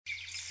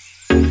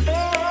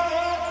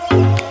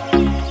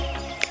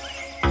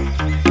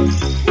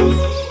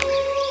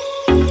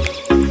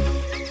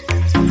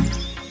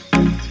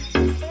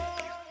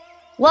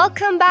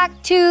Welcome back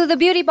to the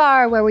Beauty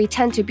Bar, where we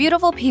tend to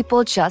beautiful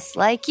people just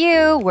like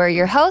you. We're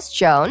your hosts,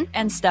 Joan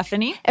and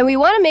Stephanie. And we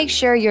want to make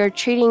sure you're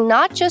treating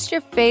not just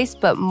your face,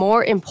 but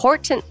more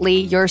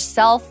importantly,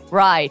 yourself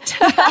right.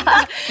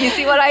 You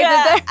see what I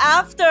did there?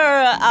 After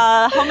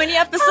how many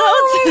episodes?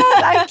 Oh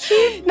my God, I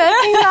keep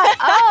messing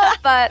that up,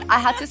 but I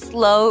had to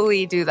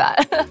slowly do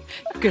that.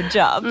 Good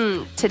job.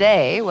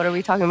 Today, what are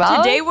we talking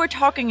about? Today, we're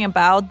talking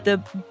about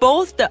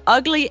both the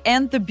ugly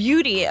and the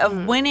beauty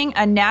of winning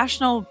a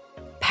national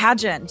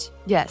pageant.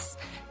 Yes.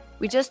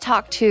 We just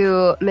talked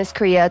to Miss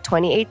Korea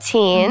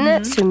 2018,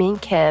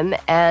 Soomin Kim,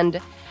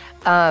 and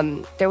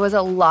there was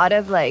a lot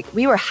of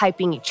we were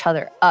hyping each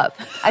other up.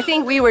 I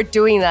think we were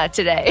doing that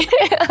today.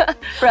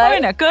 Right? We're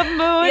in a good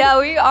mood. Yeah,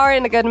 we are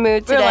in a good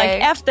mood today. We're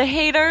like, F the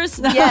haters.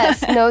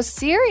 Yes, no,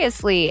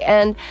 seriously.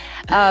 And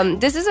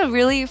this is a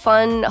really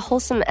fun,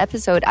 wholesome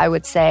episode, I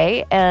would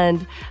say.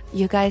 And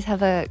you guys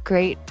have a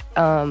great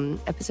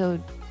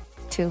episode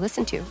to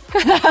listen to.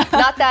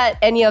 Not that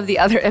any of the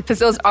other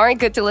episodes aren't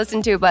good to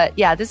listen to, but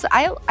yeah,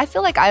 I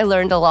feel like I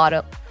learned a lot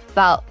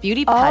about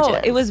beauty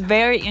pageants. It was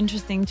very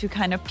interesting to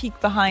kind of peek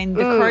behind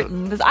the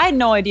curtain because I had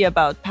no idea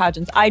about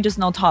pageants. I just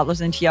know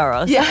toddlers and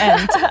tiaras,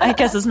 and I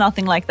guess it's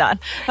nothing like that.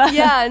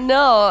 Yeah,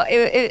 no,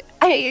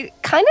 it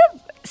kind of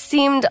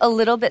seemed a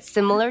little bit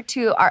similar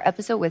to our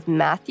episode with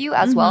Matthew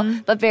as well,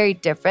 but very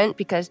different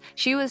because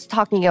she was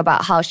talking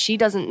about how she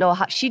didn't know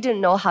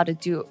how to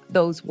do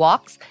those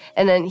walks,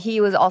 and then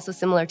he was also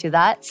similar to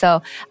that.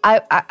 So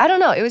I don't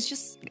know,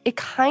 it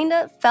kind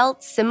of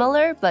felt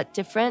similar but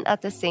different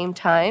at the same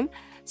time.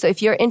 So if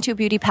you're into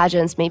beauty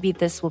pageants, maybe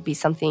this will be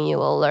something you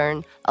will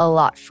learn a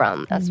lot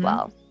from as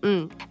well.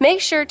 Make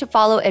sure to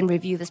follow and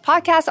review this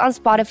podcast on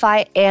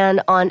Spotify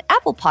and on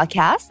Apple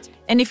Podcasts.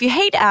 And if you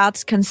hate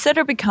ads,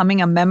 consider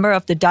becoming a member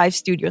of the Dive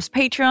Studios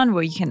Patreon,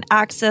 where you can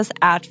access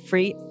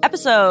ad-free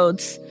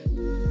episodes.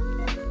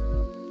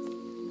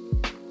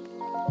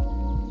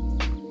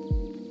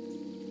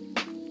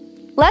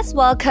 Let's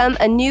welcome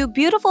a new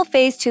beautiful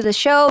face to the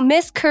show,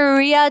 Miss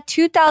Korea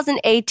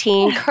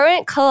 2018,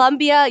 current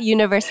Columbia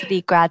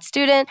University grad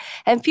student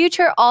and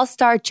future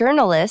all-star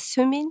journalist,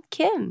 Soomin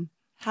Kim.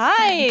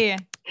 Hi.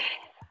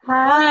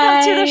 Hi.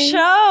 Welcome to the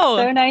show.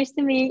 So nice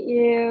to meet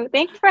you.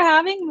 Thank you for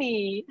having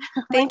me.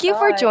 Thank you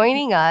for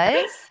joining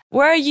us.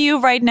 Where are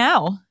you right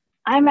now?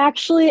 I'm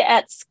actually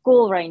at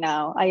school right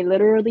now. I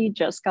literally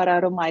just got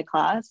out of my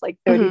class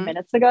 30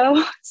 minutes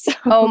ago. So,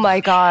 oh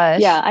my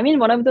gosh. Yeah, I'm in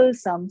one of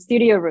those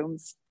studio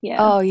rooms. Yeah.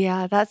 Oh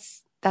yeah,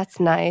 that's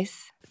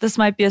nice. This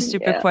might be a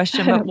stupid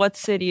question, but what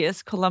city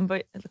is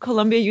Columbia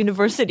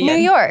University New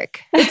in?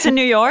 York. It's in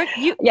New York?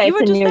 You it's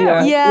were in just New there.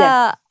 York.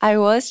 Yeah, I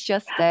was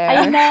just there.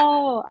 I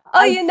know.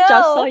 Oh, you know? I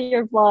just saw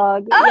your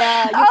vlog.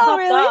 Yeah, you popped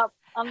really? up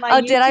on my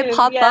YouTube. Did I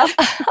pop up?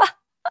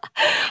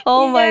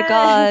 Oh my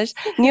gosh.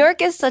 New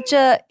York is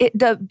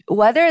the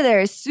weather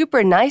there is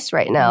super nice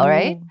right now,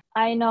 right?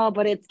 I know,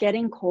 but it's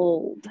getting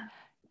cold.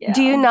 Yeah.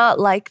 Do you not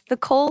like the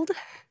cold?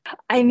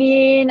 I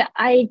mean,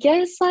 I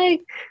guess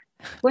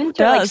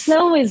winter,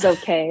 snow is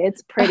okay.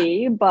 It's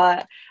pretty,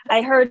 but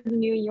I heard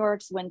New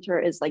York's winter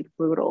is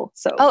brutal.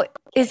 So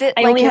is it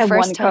I only your have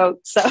first one time? coat.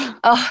 So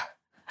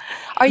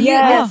are you?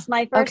 Yes,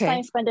 my first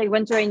time spending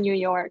winter in New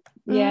York.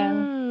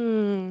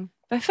 Yeah.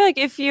 I feel like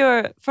if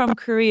you're from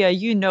Korea,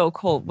 you know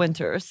cold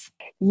winters.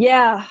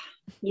 Yeah,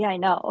 I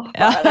know.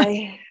 But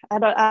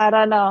I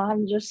don't know.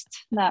 I'm just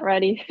not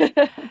ready.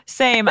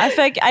 Same. I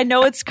feel like I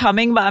know it's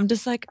coming, but I'm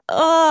just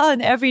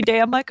and every day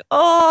I'm I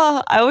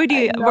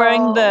already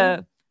wearing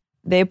the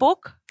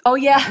daebok. Oh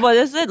yeah. What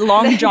is it?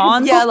 Long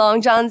johns? Yeah,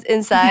 long johns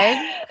inside.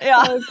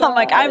 Yeah. Oh,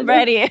 I'm I'm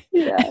ready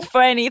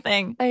for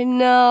anything. I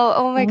know.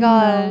 Oh my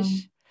gosh.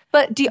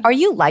 But are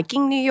you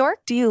liking New York?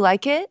 Do you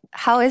like it?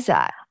 How is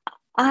that?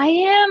 I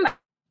am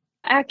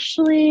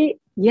actually,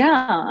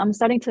 I'm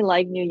starting to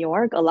like New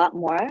York a lot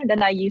more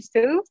than I used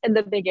to in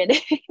the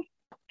beginning.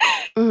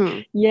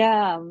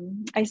 Yeah,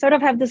 I sort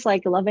of have this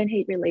love and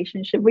hate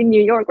relationship with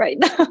New York right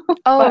now.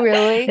 Oh,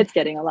 really? It's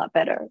getting a lot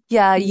better.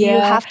 Yeah, you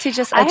have to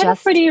just adjust. I had a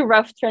pretty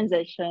rough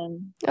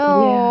transition.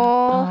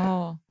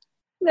 Oh.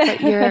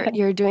 But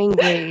you're doing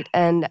great,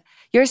 and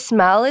your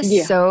smile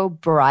is so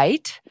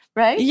bright,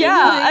 right?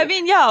 Yeah, I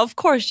mean, of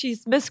course,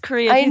 she's Miss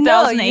Korea 2018.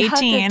 I know, you have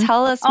to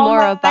tell us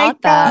more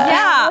about that.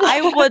 Yeah,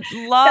 I would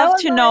love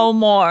to know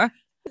more.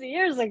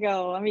 Years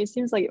ago. I mean, it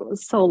seems like it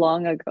was so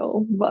long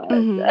ago, but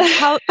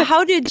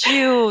how did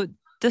you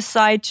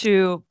decide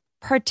to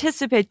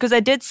participate? Because I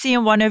did see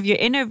in one of your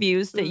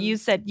interviews that you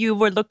said you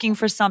were looking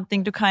for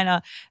something to kind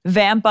of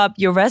vamp up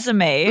your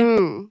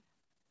resume.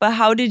 But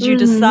how did you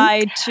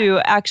decide to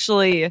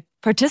actually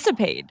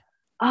participate?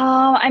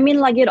 I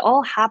mean, it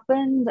all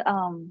happened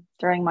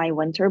during my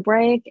winter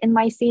break in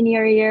my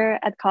senior year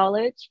at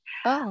college.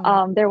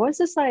 There was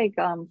this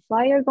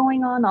flyer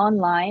going on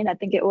online. I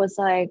think it was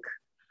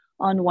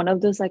on one of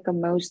those a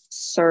most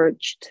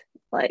searched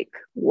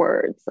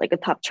words, a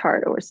top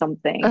chart or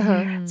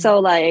something.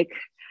 So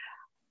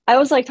I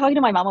was like talking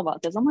to my mom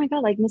about this. Oh my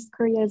God, like Miss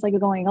Korea is like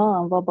going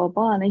on, blah, blah,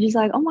 blah. And then she's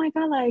like, oh my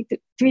God, like,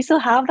 do we still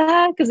have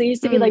that? Because it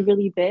used to be like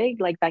really big,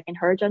 like back in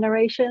her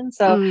generation.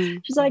 So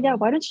she's like, yeah,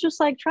 why don't you just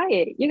like try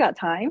it? You got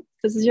time.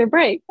 This is your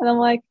break. And I'm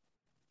like,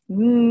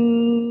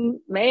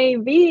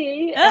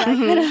 maybe. And I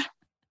kind of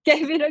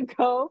gave it a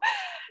go.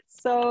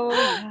 So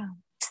yeah.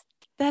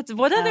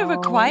 What are the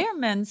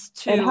requirements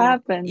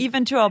to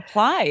even to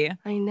apply?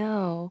 I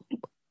know.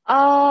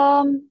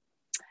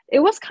 It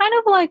was kind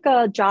of like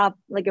a job,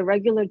 like a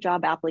regular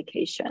job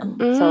application.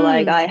 So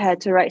like I had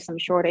to write some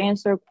short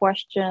answer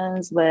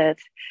questions with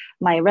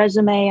my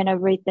resume and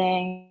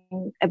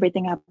everything.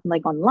 Everything happened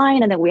like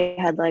online, and then we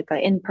had like an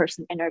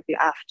in-person interview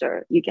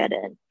after you get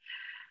in.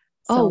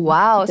 So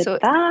wow. So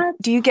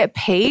do you get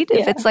paid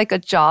if it's like a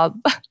job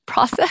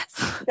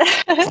process?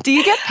 Do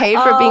you get paid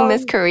for being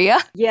Miss Korea?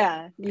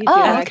 Yeah, you do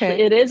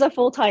actually. It is a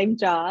full-time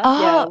job.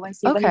 Yeah, once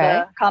you win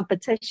the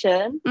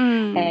competition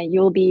and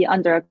you'll be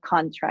under a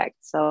contract.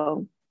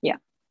 So yeah,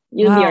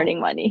 you'll be earning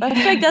money. I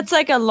think that's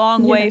like a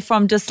long way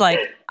from just like,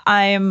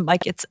 I'm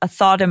like, it's a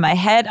thought in my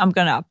head. I'm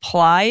going to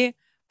apply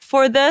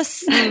for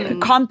this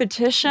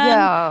competition.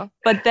 Yeah.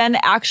 But then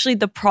actually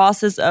the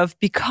process of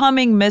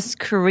becoming Miss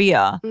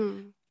Korea.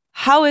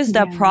 How is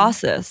that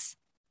process?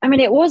 I mean,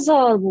 it was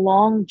a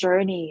long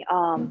journey.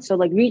 So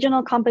like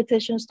regional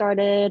competition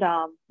started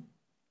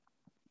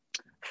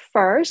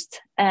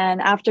first.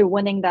 And after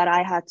winning that,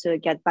 I had to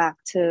get back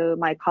to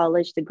my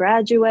college to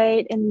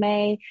graduate in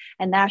May.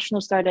 And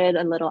national started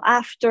a little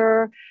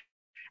after.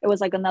 It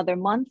was like another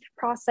month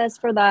process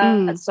for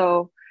that.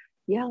 So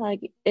yeah,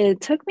 like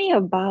it took me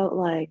about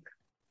like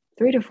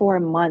 3 to 4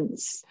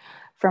 months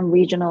from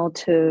regional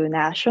to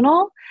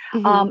national.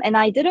 And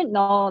I didn't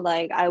know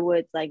like I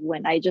would like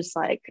win. I just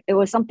like, it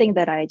was something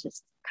that I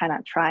just kind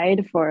of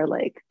tried for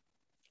like,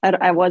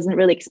 I wasn't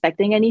really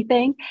expecting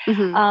anything.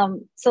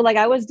 So like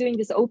I was doing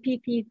this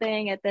OPP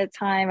thing at that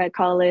time at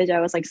college.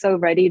 I was like so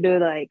ready to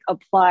like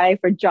apply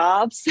for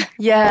jobs.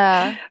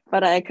 Yeah.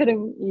 But I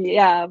couldn't,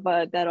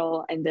 but that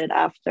all ended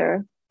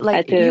after.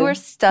 Like you were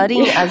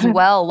studying as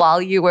well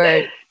while you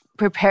were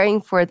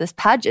preparing for this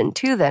pageant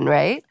too then,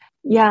 right?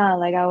 Yeah,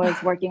 like I was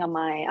working on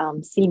my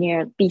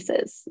senior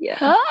thesis.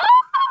 Yeah.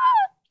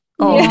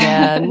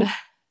 Man.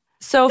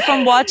 So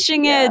from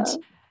watching it,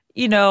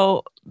 you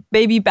know,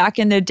 maybe back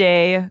in the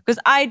day, because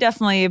I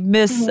definitely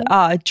miss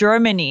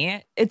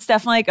Germany. It's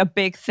definitely like a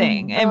big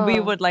thing. And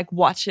we would like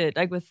watch it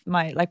like with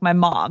my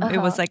mom.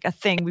 It was like a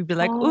thing. We'd be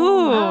like,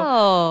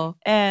 ooh.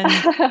 And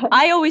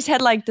I always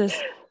had like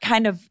this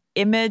kind of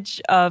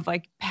image of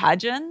like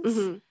pageants.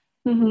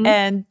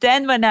 And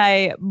then when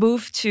I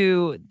moved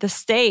to the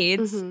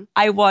States,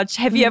 I watched,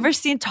 have you ever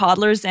seen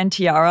Toddlers and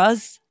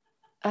Tiaras?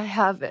 I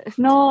haven't.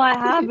 No, I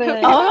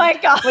haven't. Oh my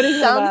God. What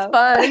it sounds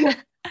fun.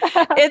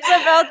 It's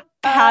about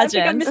pageants. I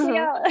think I'm missing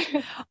out.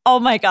 Oh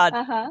my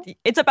God.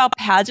 It's about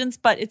pageants,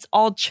 but it's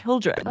all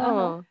children.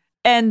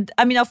 And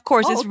I mean, of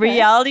course, it's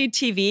reality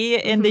TV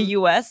in the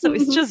US. So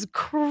it's just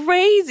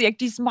crazy. Like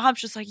these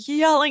moms just like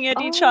yelling at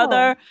each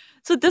other.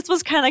 So this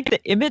was kind of like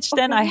the image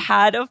then I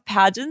had of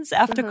pageants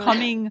after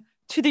coming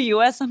to the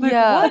US. I'm like,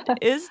 what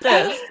is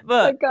this?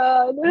 But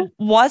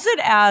was it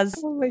as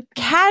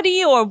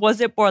catty or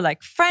was it more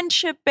like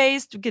friendship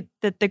based?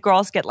 That the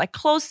girls get like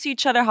close to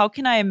each other? How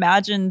can I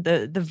imagine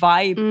the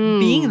vibe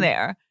being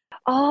there?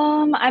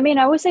 I mean,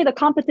 I would say the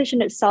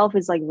competition itself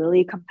is like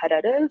really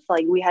competitive.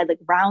 Like we had like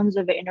rounds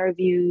of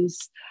interviews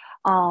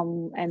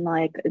and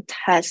like a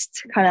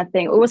test kind of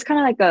thing. It was kind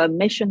of like a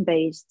mission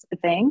based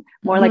thing,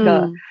 more like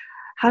a,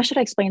 how should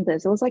I explain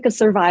this? It was like a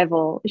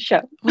survival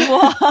show.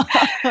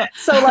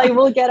 So like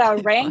we'll get our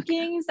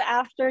rankings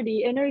after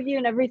the interview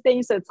and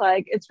everything. So it's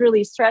like, it's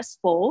really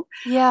stressful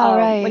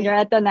when you're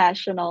at the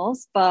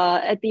nationals.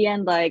 But at the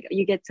end, like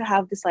you get to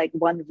have this like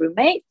one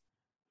roommate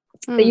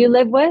that you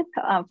live with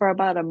for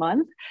about a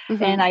month.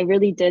 And I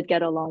really did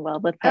get along well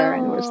with her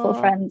and we're still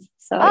friends.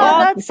 So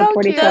we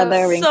support each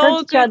other, we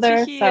encourage each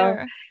other.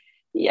 So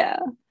yeah.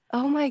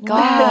 Oh my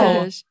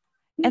gosh.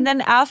 And then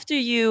after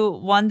you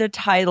won the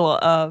title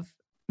of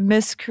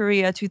Miss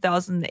Korea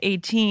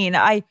 2018,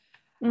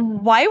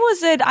 why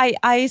was it,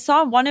 I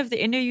saw one of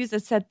the interviews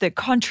that said the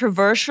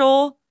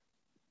controversial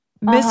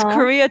Miss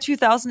Korea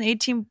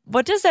 2018.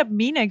 What does that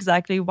mean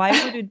exactly? Why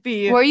would it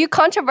be? Were you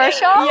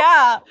controversial?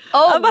 Yeah.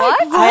 Oh,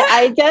 what?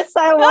 I guess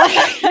I was.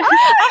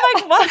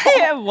 I'm like,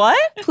 why?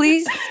 What?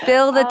 Please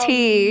spill the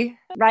tea.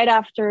 Right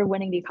after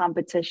winning the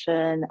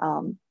competition,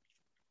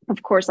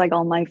 of course, like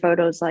all my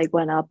photos like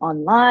went up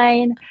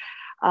online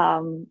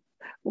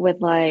with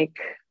like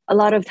a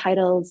lot of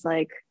titles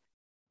like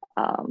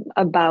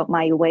about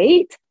my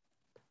weight.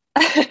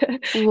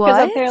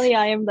 Because apparently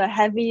I am the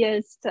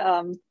heaviest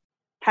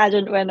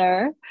pageant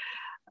winner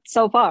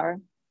so far.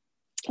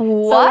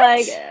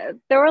 What? So like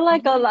there were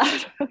like a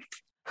lot of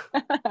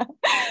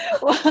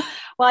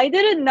well, I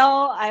didn't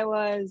know I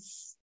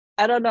was,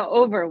 I don't know,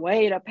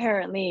 overweight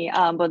apparently.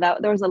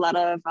 But there was a lot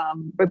of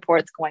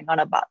reports going on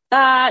about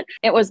that.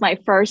 It was my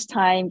first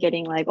time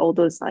getting like all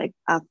those like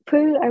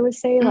akpu, I would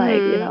say,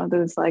 like, you know,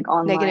 those like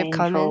online negative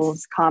comments.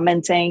 trolls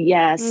commenting.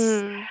 Yes.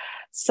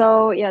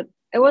 So yeah,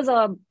 it was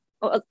a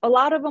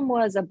lot of them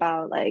was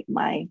about like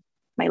my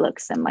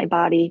looks and my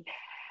body.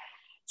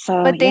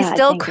 So But they yeah, I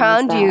still think it was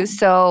crowned you, that.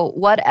 so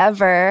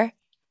whatever.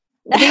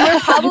 They were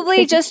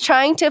probably just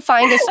trying to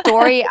find a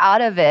story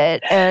out of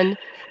it, and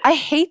I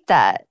hate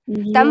that.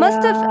 That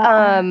must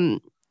have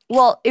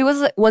well,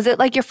 was it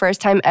like your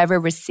first time ever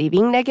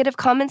receiving negative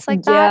comments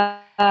like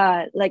that?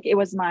 Yeah, like it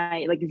was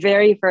my like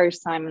very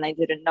first time, and I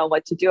didn't know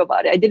what to do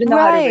about it. I didn't know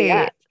how to Right.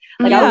 react.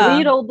 Like Yeah. I'll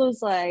read all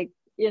those like,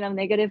 you know,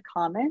 negative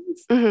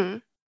comments. Mm-hmm.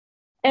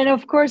 And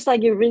of course,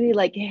 like it really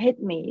like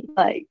hit me.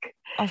 Like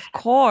Of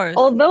course.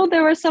 although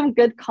there were some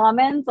good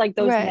comments, like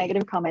those Right.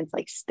 negative comments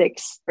like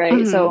sticks, right?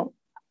 Mhm. So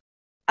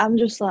I'm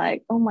just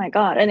like, oh my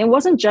God. And it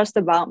wasn't just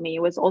about me,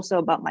 it was also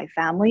about my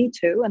family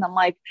too. And I'm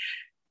like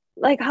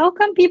how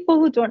come people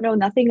who don't know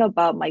nothing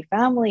about my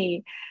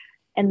family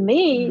and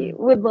me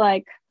would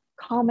like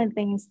comment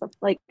things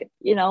like,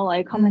 you know,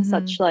 like comment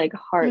such like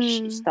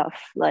harsh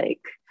stuff. Like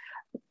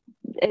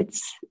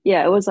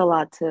it was a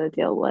lot to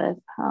deal with.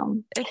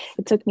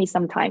 It took me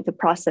some time to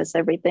process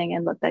everything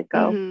and let that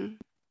go. Mhm.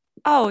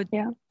 Oh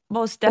Yeah.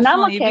 most But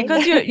now I'm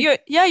definitely. okay.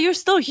 Because you're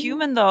still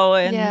human though,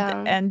 and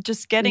Yeah. and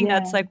just getting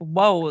that's Yeah. like,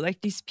 whoa,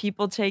 like these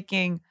people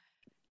taking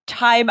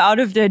time out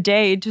of their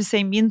day to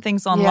say mean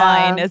things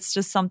online. Yeah. It's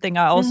just something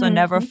I also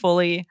never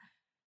fully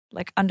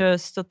like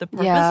understood the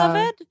purpose of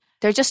Yeah. it.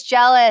 They're just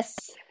jealous.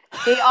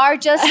 They are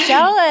just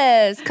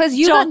jealous because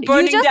you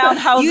Burning down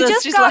houses. You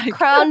just She's got like,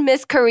 crowned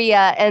Miss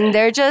Korea, and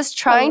they're just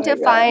trying to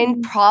my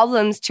find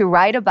problems to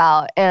write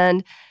about.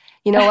 And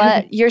you know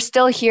what? You're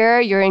still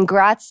here. You're in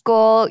grad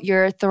school.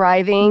 You're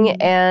thriving,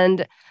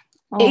 and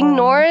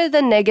ignore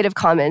the negative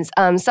comments.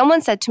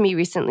 Someone said to me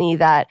recently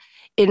that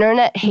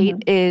internet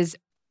hate is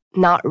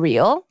not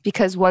real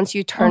because once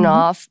you turn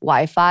off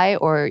Wi-Fi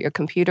or your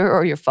computer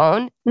or your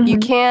phone,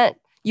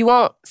 you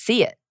won't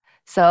see it.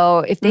 So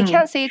if they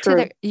can't say it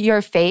to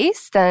your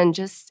face, then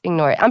just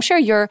ignore it. I'm sure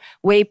you're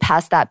way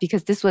past that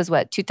because this was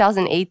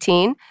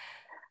 2018.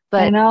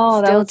 But I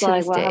know, that still was to like,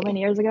 this what, day. how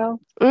many years ago?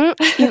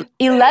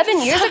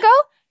 11 years ago?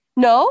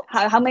 No.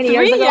 How many 3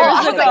 years ago? years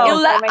I was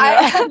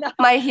like, ago.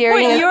 My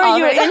hearing is You're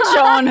already-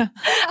 Incheon.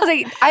 I was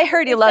like, I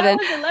heard If 11.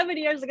 that was 11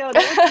 years ago,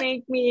 that would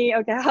make me,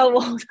 okay, how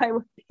old I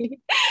would be.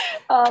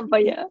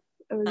 But yeah.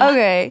 It was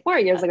Okay. 4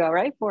 years ago,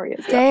 right? 4 years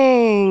ago.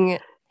 Dang.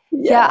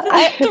 Yeah.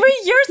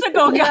 3 years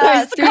ago, Yeah,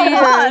 guys. 3 Come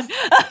years. on.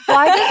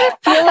 Why does it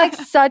feel like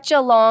such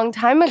a long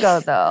time ago,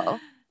 though?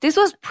 This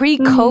was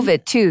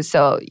pre-COVID too,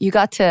 so you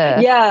got to...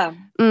 Yeah.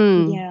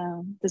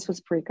 Yeah. This was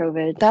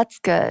pre-COVID. That's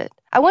good.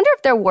 I wonder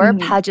if there were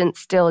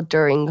pageants still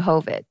during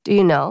COVID. Do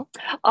you know?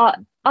 Oh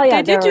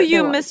yeah. They did do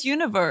there Miss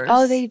Universe.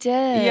 Oh, they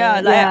did. Yeah,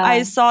 Yeah.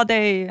 I saw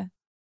they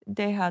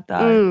had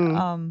that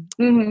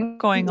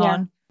going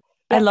on.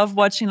 I love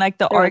watching like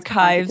the There was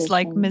archives,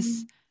 like competition.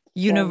 Miss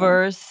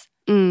Universe,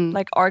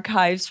 like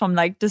archives from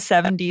like the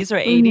 70s or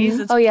 80s.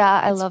 It's, Oh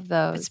yeah, I love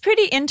those. it's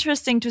pretty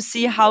interesting to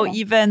see how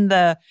even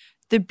the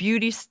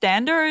beauty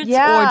standards or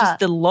Yeah. just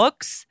the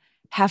looks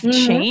have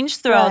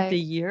changed throughout the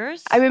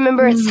years. I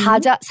remember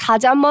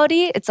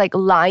사자머리. It's like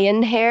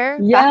lion hair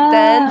back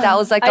then. That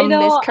was like a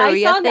Miss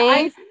Korea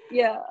thing.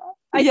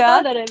 I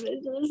saw that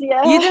images.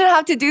 Yeah. You didn't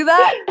have to do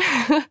that?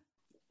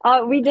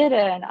 We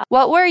didn't.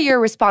 What were your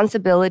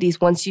responsibilities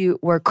once you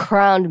were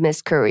crowned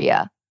Miss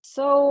Korea?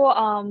 So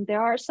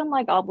there are some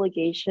like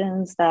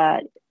obligations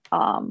and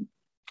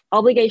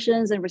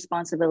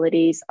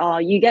responsibilities.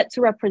 You get to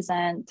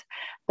represent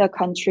the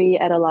country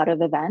at a lot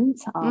of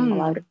events,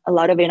 a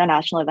lot of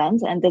international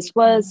events, and this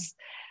was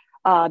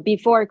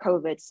before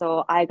COVID.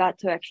 So I got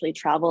to actually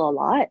travel a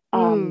lot.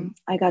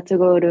 I got to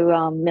go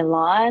to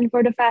Milan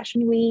for the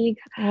Fashion Week.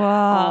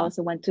 Wow.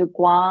 Also went to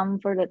Guam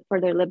for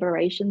the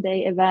Liberation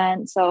Day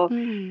event. So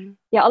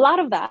yeah, a lot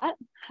of that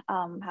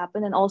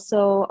happened, and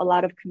also a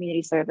lot of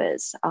community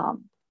service. Oh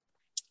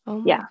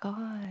my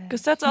God.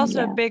 Because that's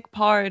also a big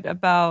part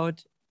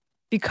about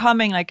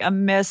becoming like a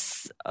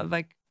Miss of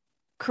like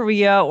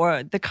Korea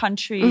or the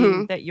country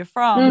that you're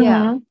from.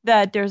 Yeah.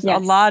 That there's a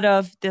lot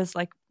of this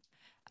like,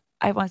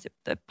 I want to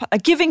say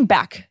giving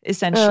back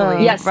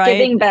essentially. Yes, right?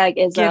 giving back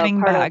is Giving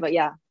back.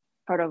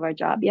 part of our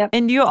job. Yep.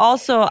 And you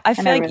also, I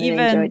feel like really even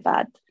enjoyed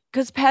that.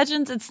 because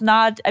pageants, it's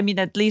not, I mean,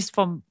 at least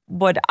from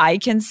what I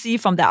can see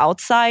from the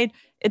outside,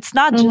 it's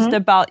not just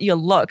about your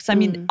looks. I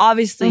mean,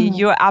 obviously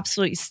you're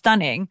absolutely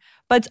stunning,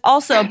 but it's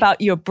also about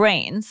your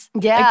brains.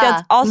 Yeah. Like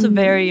that's also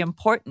very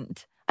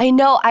important. I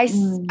know.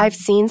 I've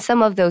seen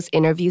some of those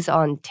interviews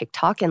on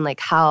TikTok and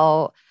like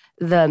how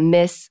the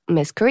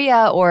Miss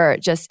Korea or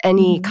just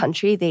any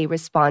country, they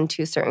respond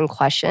to certain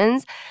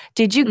questions.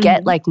 Did you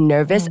get like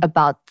nervous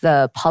about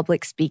the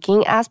public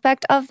speaking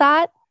aspect of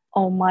that?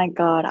 Oh my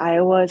God,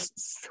 I was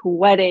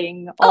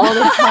sweating all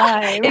the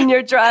time. In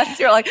your dress,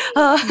 you're like,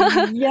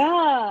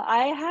 Yeah,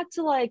 I had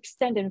to like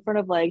stand in front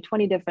of like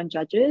 20 different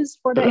judges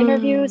for the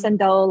interviews, and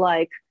they'll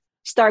like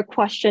start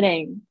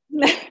questioning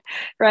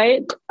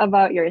right?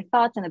 About your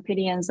thoughts and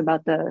opinions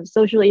about the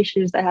social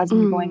issues that has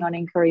been going on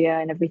in Korea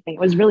and everything. It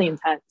was really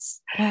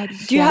intense.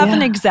 Do you have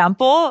an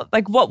example?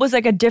 Like, what was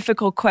like a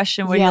difficult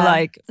question where you're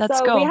like,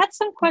 let's go? We had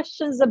some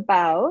questions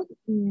about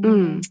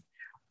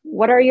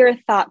what are your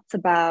thoughts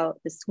about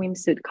the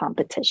swimsuit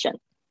competition?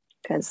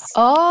 Because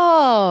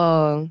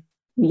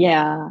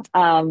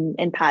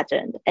in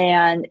pageant.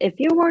 And if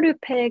you were to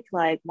pick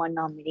like one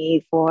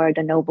nominee for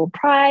the Nobel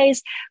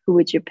Prize, who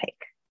would you pick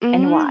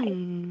and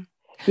why?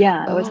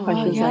 Yeah, it was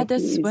questions like the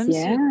these.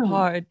 swimsuit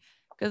part.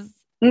 Because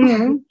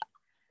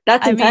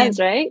that's intense,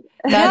 right?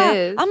 That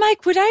is. I'm like,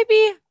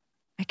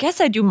 I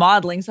guess I do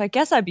modeling, so I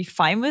guess I'd be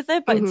fine with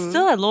it, but it's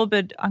still a little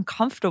bit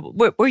uncomfortable.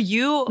 Were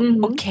you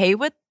okay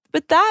with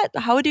that?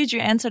 How did you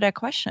answer that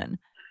question?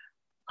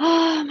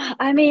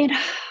 I mean,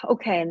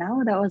 okay,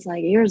 now that was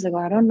like years ago.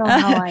 I don't know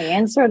how I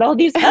answered all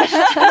these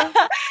questions.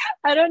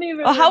 I don't even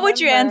remember. How would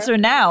you answer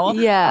now?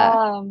 Yeah.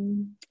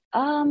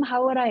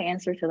 How would I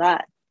answer to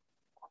that?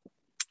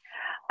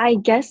 I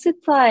guess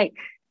it's like,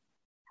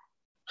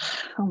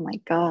 oh my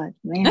God,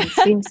 man,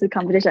 swimsuit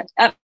competition.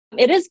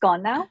 It is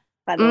gone now,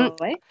 by the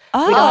way.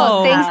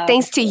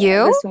 Thanks to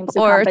you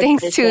or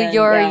thanks to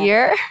your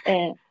year?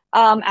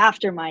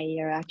 After my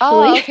year, actually.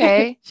 Oh,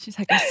 okay. She's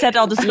like, I set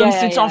all the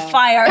swimsuits on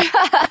fire.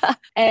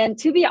 And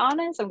to be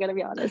honest, I'm going to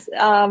be honest.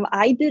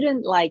 I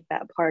didn't like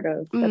that part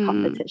of the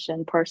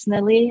competition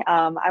personally.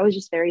 I was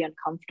just very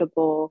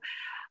uncomfortable.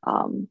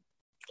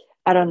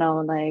 I don't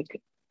know,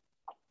 like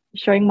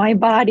showing my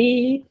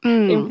body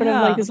in front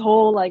of like this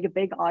whole like a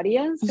big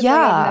audience. Like,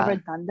 I've never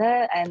done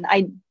that. And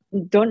I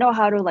don't know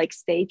how to like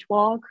stage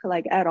walk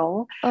like at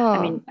all.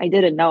 I mean, I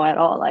didn't know at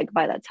all like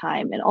by that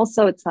time. And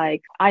also it's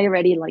like I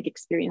already like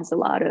experienced a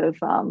lot of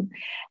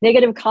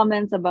negative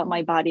comments about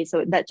my body,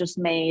 so that just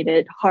made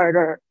it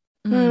harder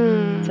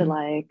to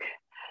like,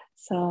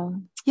 so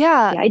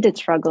yeah, I did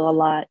struggle a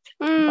lot.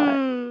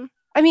 But,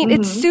 I mean,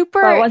 it's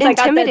super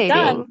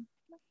intimidating.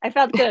 I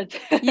felt good.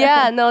 That's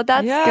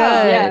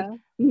good.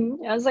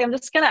 I was like, I'm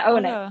just gonna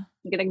own it. I'm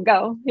gonna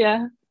go.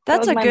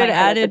 That's a good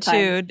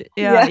attitude.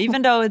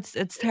 Even though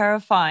it's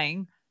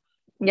terrifying.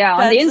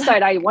 On the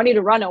inside, I wanted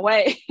to run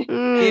away.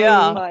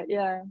 But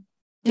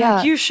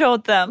you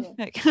showed them.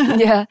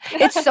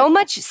 It's so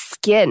much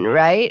skin,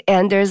 right?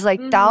 And there's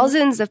like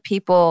thousands of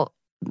people,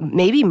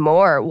 maybe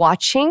more,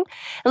 watching.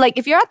 Like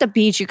if you're at the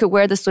beach, you could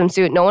wear the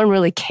swimsuit. No one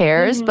really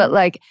cares. But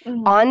like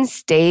on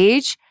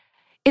stage,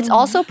 it's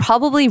also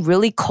probably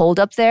really cold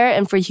up there.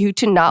 And for you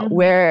to not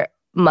wear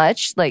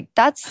much, like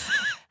that's...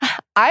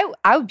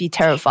 I would be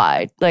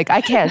terrified. Like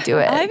I can't do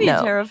it. I'd be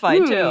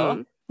terrified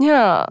too.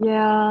 Yeah.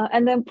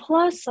 And then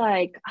plus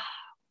like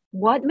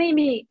what made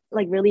me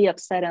like really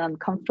upset and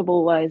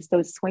uncomfortable was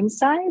those swim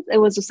size. It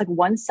was just like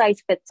one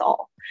size fits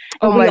all.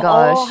 And we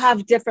all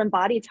have different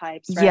body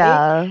types, right?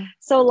 Yeah.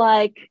 So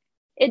like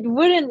it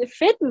wouldn't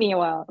fit me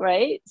well,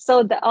 right?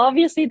 So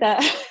obviously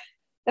that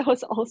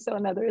was also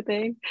another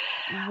thing.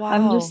 Wow.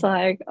 I'm just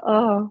like,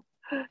 my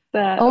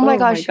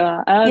gosh.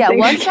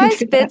 One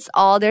size fits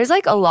all. There's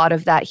like a lot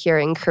of that here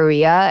in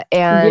Korea,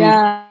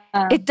 and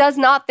it does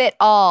not fit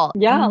all.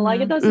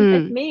 Like it doesn't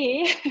fit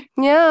me.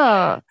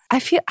 I'm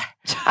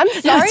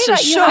sorry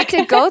that you had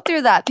to go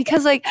through that,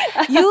 because like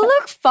you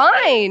look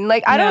fine.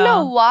 Like I don't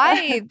know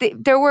why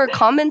there were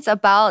comments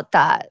about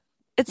that.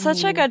 It's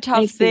such like a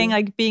tough thing,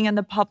 like being in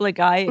the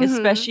public eye,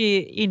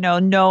 especially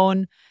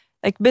known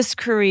like Miss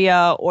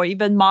Korea or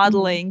even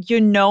modeling. You're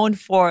known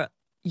for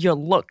your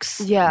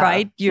looks,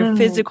 right? Your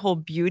physical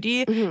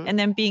beauty, and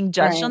then being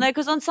judged on that.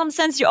 Because in some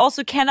sense, you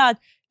also cannot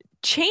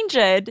change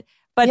it,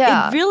 but it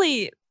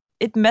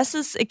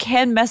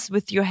can mess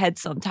with your head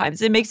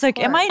sometimes. It makes like,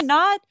 am I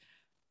not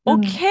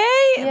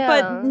okay?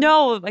 But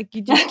no, like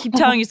you just keep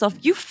telling yourself,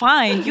 you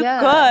fine, you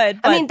good.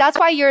 I mean, that's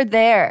why you're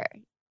there.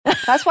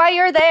 That's why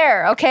you're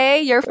there,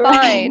 okay? You're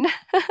fine.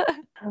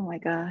 Oh my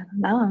God.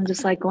 Now I'm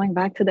just like going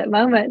back to that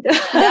moment.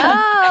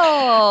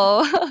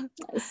 No.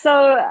 So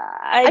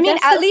I mean,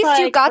 at least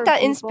you got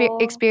that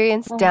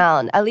experience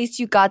down. At least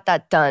you got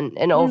that done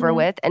and over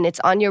with. And it's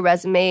on your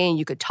resume and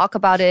you could talk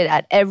about it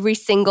at every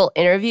single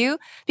interview.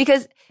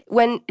 Because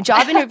when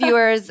job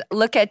interviewers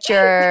look at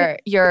your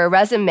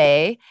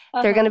resume,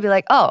 they're going to be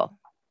like, oh,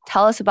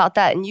 tell us about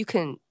that. And you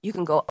can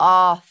go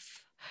off.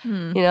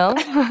 You know,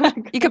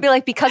 you could be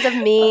like, because of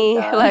me,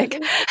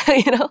 like,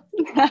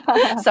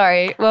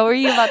 sorry, what were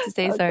you about to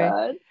say? Sorry.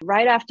 God.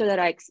 Right after that,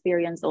 I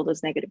experienced all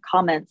those negative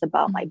comments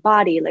about my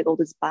body, like all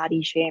this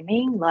body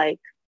shaming, like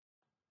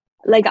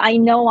I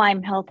know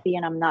I'm healthy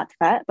and I'm not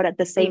fat, but at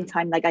the same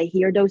time, like I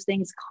hear those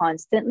things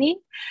constantly.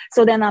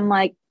 So then I'm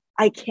like,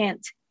 I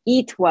can't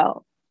eat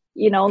well,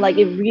 like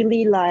it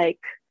really it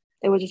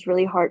was just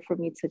really hard for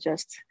me to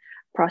just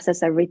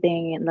process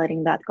everything and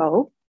letting that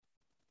go.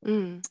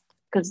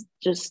 Because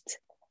just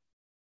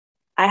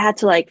I had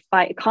to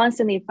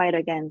constantly fight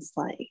against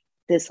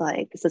this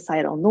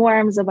societal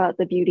norms about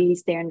the beauty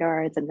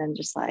standards, and then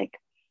just my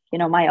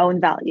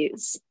own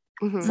values.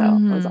 So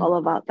it was all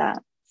about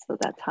that. So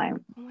that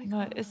time, oh my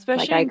God,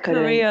 especially in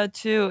Korea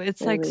too,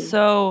 it's really,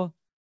 so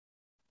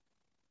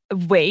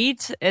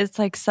weight is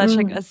like such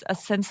like a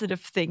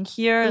sensitive thing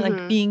here.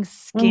 Like being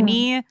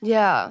skinny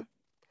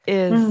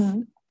is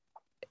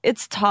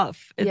it's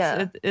tough.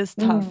 It is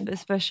tough,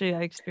 especially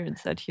I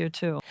experienced that here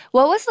too.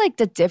 What was like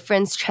the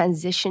difference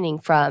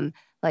transitioning from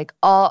like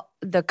all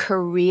the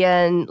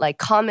Korean like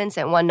comments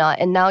and whatnot,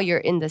 and now you're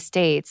in the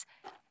States?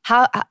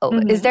 How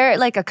is there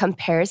like a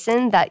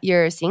comparison that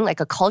you're seeing, like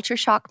a culture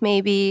shock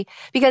maybe?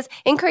 Because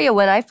in Korea,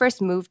 when I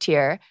first moved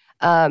here,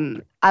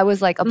 I was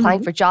like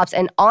applying for jobs,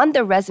 and on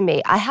the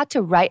resume, I had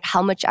to write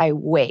how much I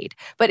weighed.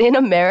 But in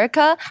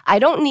America, I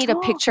don't need a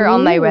picture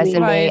on my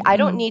resume. Right. I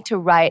don't need to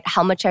write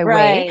how much I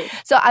weigh.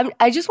 So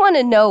I just want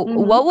to know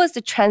what was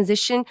the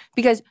transition?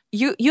 Because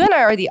you and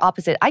I are the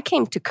opposite. I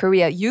came to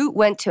Korea. You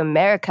went to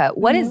America.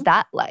 What is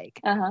that like?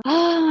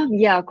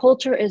 Yeah,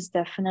 culture is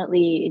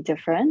definitely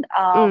different.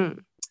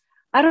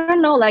 I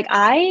don't know. Like,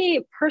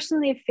 I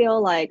personally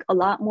feel like a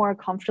lot more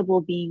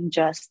comfortable being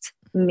just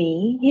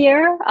me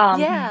here.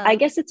 I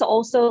guess it's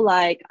also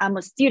like I'm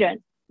a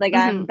student. Like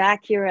I'm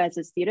back here as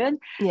a student.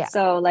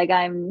 So like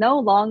I'm no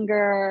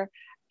longer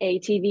a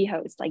TV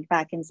host like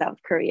back in South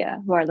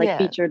Korea who are like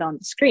featured on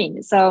the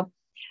screen. So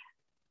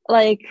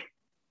like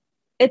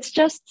it's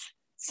just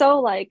so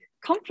like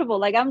comfortable.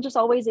 Like I'm just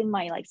always in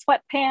my like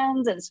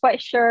sweatpants and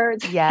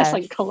sweatshirts. It's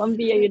like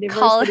Columbia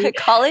University.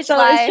 College so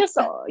life. It's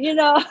just,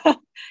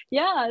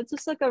 it's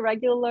just like a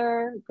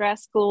regular grad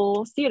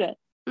school student.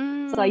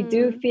 So I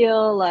do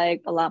feel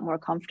like a lot more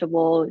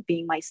comfortable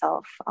being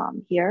myself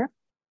here.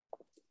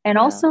 And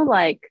also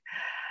like,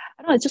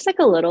 I don't know, it's just like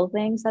a little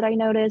things that I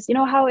noticed. You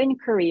know how in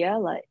Korea,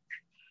 like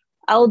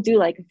I'll do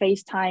like a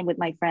FaceTime with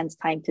my friends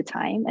time to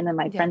time. And then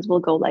my friends will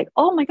go like,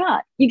 oh my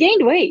God, you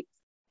gained weight.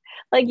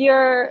 Like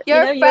your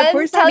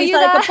friends tell you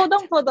like that?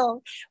 a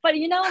podong. But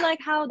you know, like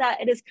how that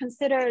it is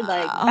considered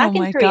like back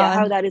in Korea,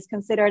 how that is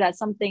considered as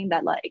something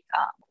that like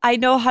I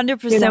know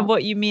 100%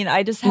 what you mean.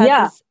 I just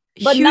had this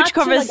huge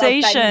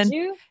conversation.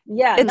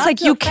 It's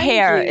like you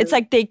care. It's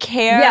like they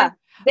care. Yeah,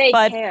 they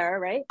care,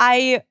 right?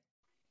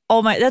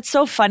 That's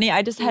so funny.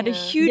 I just had a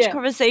huge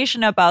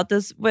conversation about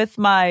this with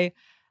my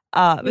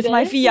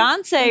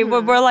fiance,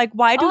 where we're like,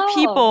 why do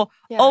people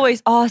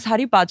always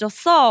살이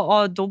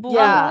빠졌어? 너무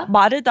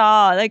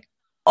마르다. Like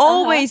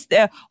always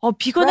there.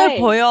 피곤해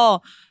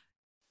보여.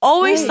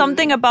 Always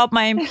something about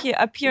my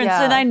appearance,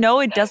 and I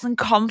know it doesn't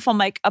come from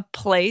like a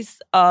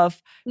place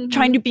of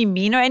trying to be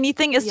mean or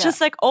anything. It's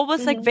just like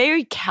almost like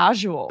very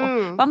casual.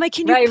 But I'm like,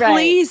 can you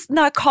please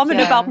not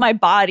comment about my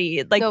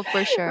body? Like, no,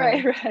 for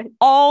sure,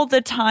 all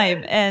the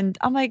time. And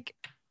I'm like,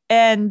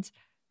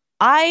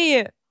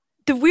 the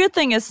weird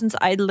thing is, since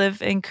I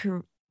live in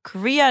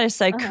Korea,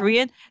 it's like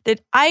Korean,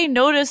 that I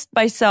noticed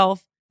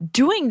myself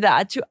doing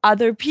that to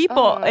other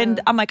people, and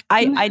I'm like,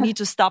 I need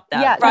to stop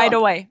that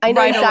away. I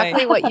know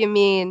exactly what you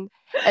mean.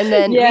 And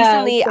then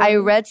recently I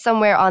read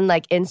somewhere on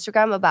like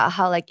Instagram about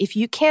how like if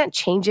you can't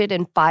change it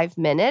in 5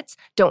 minutes,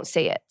 don't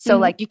say it. So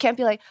like you can't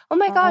be like, oh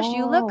my gosh,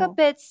 you look a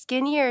bit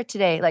skinnier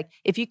today. Like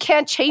if you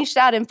can't change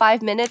that in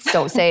 5 minutes,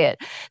 don't say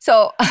it.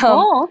 So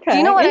do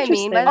you know what I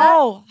mean by that?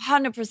 Oh,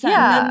 100%.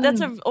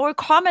 Yeah. Or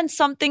comment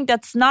something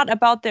that's not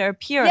about their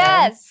appearance.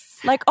 Yes.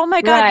 Like, oh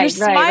my God, your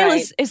smile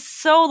is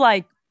so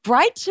like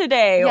bright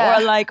today,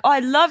 or like, oh, I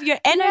love your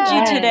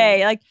energy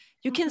today. Like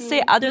you can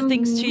say other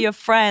things to your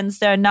friends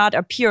that are not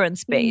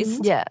appearance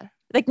based.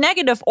 Like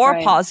negative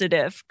or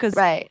positive. Because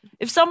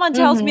if someone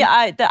tells me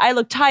that I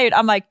look tired,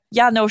 I'm like,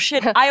 yeah, no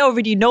shit, I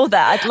already know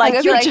that.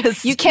 Like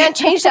you can't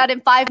change that in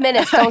 5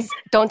 minutes.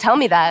 Don't tell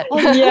me that.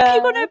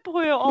 피곤해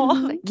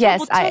보여.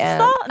 Yes, I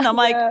am. And I'm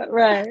like,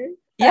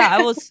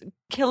 I was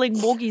killing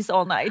mogies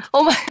all night.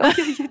 Oh my God,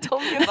 you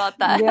told me about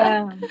that.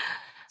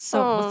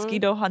 So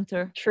mosquito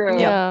hunter.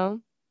 True.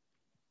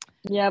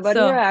 Yeah, but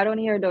here I don't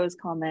hear those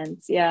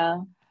comments.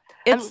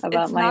 It's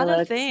about my not a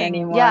looks thing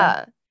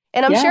anymore.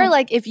 And I'm sure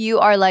like if you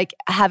are like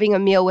having a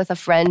meal with a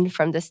friend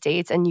from the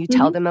States and you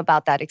tell them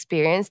about that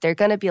experience, they're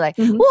going to be like,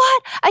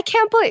 what? I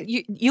can't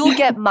believe you'll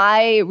get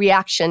my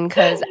reaction,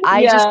 because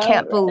I just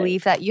can't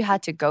believe that you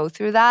had to go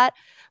through that.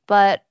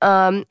 But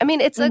I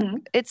mean, it's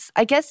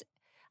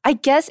I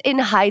guess in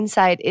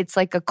hindsight, it's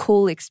like a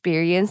cool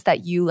experience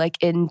that you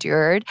like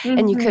endured,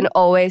 and you can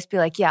always be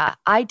like, yeah,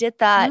 I did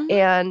that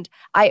and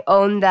I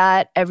own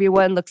that.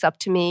 Everyone looks up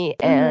to me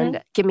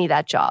and give me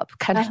that job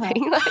kind of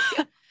thing.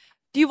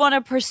 Do you want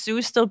to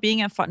pursue still being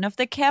in front of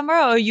the camera,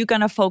 or are you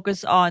going to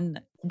focus on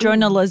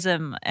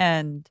journalism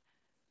and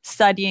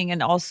studying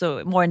and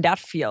also more in that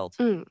field?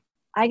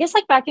 I guess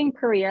like back in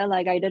Korea,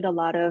 like I did a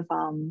lot of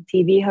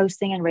TV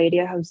hosting and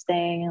radio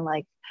hosting, and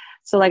like,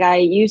 so like I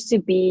used to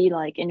be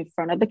like in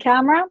front of the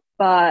camera,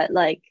 but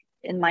like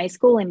in my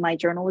school, in my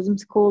journalism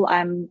school,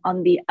 I'm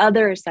on the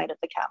other side of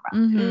the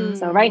camera.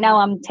 So right now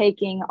I'm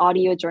taking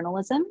audio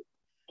journalism.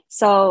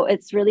 So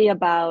it's really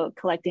about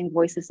collecting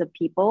voices of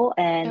people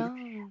and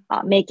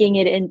making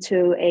it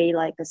into a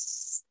like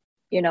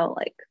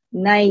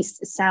nice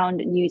sound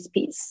news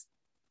piece.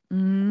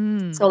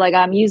 So like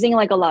I'm using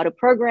like a lot of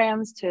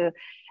programs to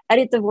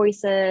edit the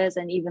voices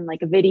and even like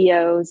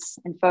videos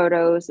and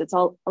photos. It's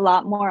all a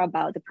lot more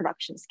about the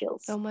production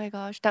skills. Oh my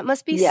gosh, that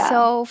must be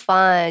so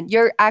fun.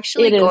 You're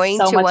actually It is going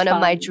so to much one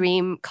of my fun.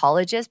 dream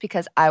colleges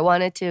because I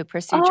wanted to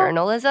pursue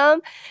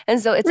journalism.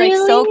 And so it's like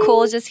Really? so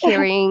cool just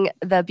hearing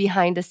the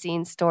behind the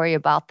scenes story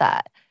about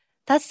that.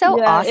 That's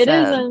so awesome.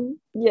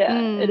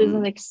 It is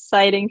an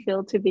exciting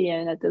field to be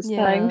in at this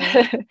time.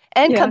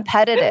 And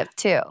competitive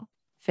too.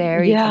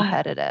 Very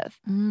competitive.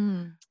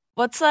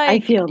 What's I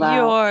like feel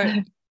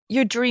that.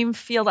 your dream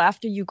field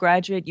after you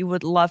graduate you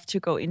would love to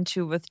go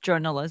into with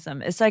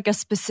journalism? It's like a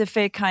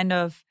specific kind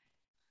of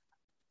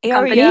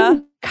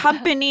area,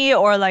 company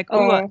or like,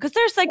 because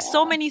there's like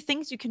so many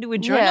things you can do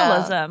with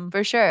journalism.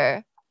 For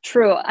sure.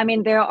 True. I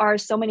mean, there are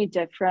so many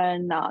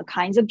different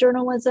kinds of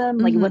journalism,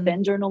 like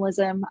within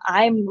journalism.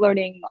 I'm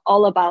learning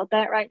all about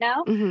that right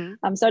now.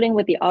 I'm starting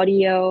with the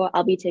audio.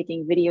 I'll be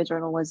taking video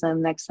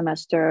journalism next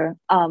semester.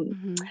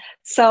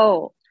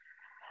 So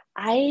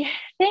I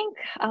think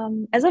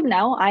as of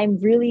now, I'm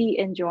really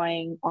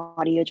enjoying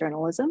audio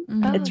journalism.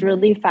 It's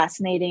really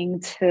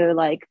fascinating to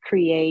like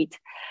create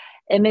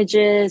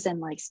images and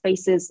like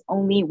spaces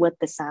only with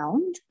the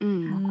sound.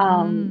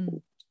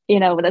 You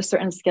know, with a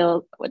certain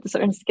skill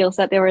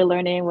set they were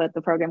learning with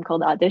the program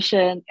called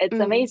Audition. It's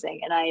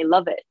amazing and I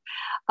love it.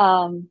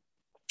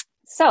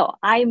 So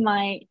I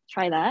might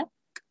try that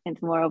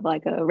into more of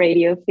like a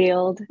radio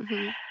field.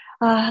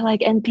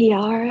 Like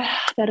NPR.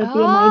 That'll be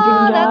my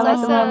dream job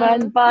at the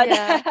moment.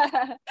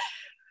 But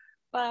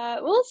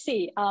but we'll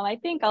see. I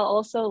think I'll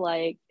also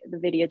like the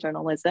video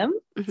journalism.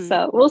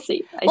 So we'll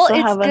see. I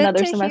still have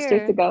another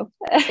semester to go.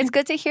 It's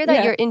good to hear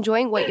that you're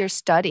enjoying what you're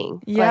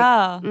studying.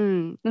 Yeah.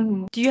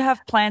 Do you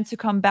have plans to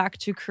come back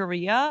to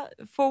Korea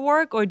for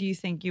work or do you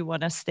think you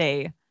want to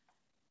stay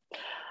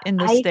in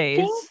the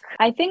States?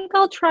 I think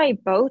I'll try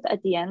both.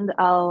 At the end,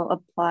 I'll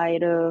apply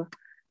to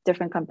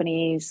different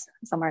companies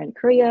somewhere in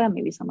Korea,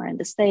 maybe somewhere in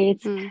the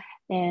States.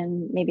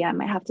 And maybe I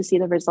might have to see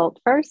the result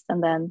first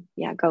and then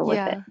go with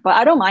it. But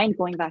I don't mind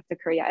going back to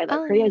Korea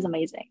either. Korea is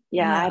amazing.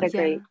 I had a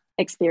great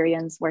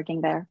experience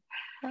working there.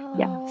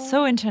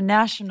 So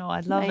international. I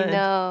love it.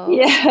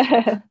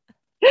 Know.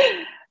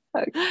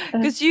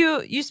 Because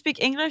you speak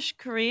English,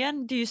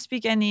 Korean. Do you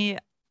speak any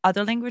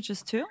other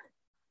languages too?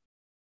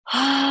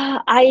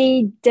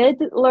 I did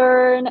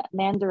learn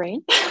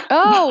Mandarin.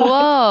 Oh,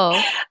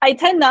 whoa. I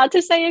tend not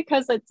to say it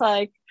because it's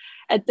like,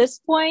 at this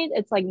point,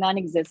 it's like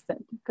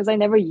non-existent because I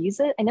never use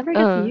it. I never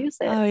get to use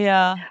it. Oh,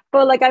 yeah.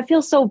 But like, I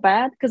feel so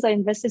bad because I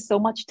invested so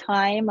much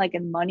time like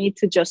and money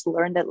to just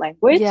learn that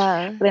language.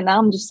 But then now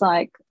I'm just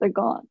like, they're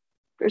gone.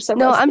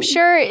 No, I'm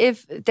sure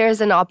if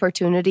there's an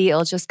opportunity,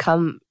 it'll just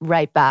come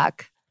right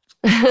back.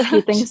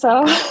 You think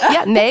so?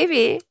 Yeah,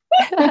 maybe.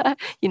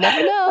 You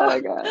never know.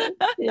 Oh, God.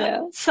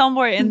 Yeah.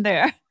 Somewhere in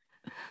there.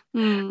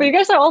 But you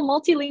guys are all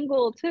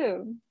multilingual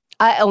too.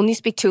 I only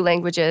speak 2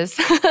 languages.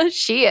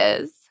 She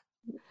is.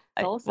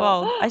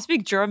 I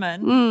speak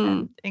German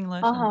and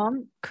English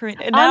and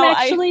Korean. And I'm now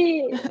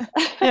actually,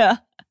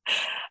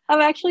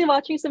 I'm actually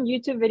watching some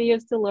YouTube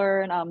videos to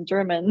learn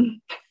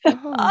German.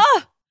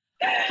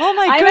 Oh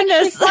my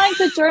goodness! I'm actually flying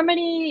to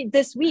Germany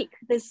this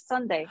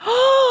Sunday.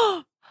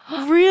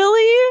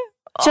 Really?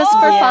 Just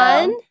for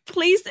fun?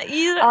 Please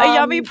eat a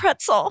yummy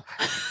pretzel.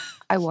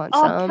 I want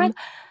some.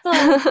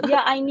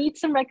 Yeah, I need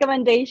some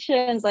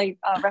recommendations, like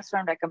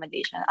restaurant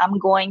recommendation. I'm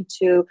going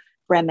to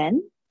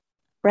Bremen.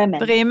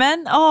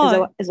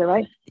 Oh, is it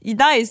right?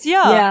 Nice,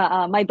 yeah.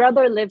 Yeah, my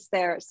brother lives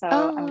there, so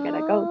I'm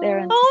gonna go there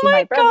and see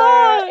my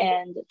brother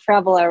and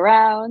travel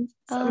around.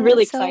 So I'm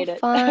really excited.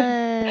 So fun.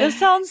 It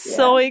sounds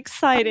so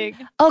exciting.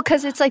 Oh,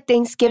 because it's like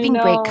Thanksgiving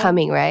break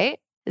coming, right?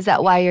 Is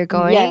that why you're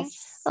going?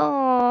 Yes.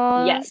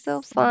 Oh, yes,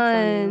 so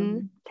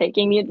fun.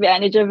 Taking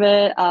advantage of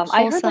it.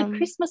 I heard like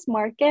Christmas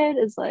market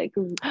is like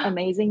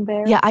amazing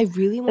there. Yeah, I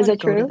really want to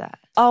go to that.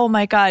 Oh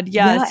my God,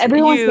 yes. Yeah,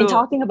 everyone's been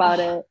talking about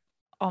it.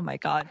 Oh my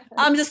God.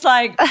 I'm just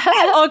like,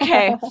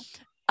 okay.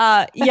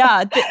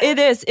 It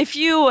is. If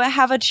you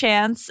have a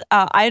chance,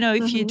 I know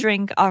if you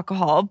drink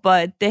alcohol,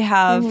 but they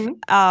have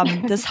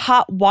this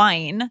hot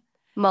wine.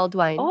 Mulled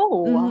wine.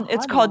 Oh,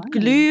 it's called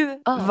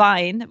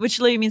Glühwein, which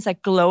literally means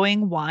like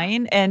glowing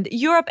wine. And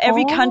Europe,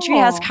 every country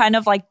has kind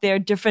of like their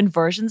different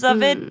versions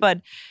of it.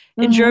 But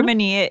in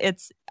Germany,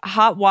 it's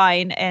hot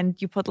wine and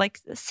you put like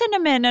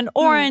cinnamon and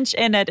orange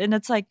in it. And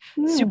it's like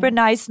super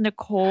nice in the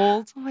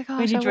cold. Oh my gosh.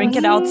 When you drink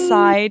it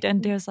outside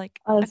and there's like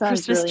a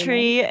Christmas really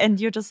tree and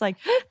you're just like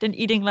then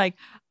eating like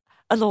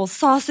a little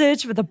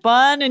sausage with a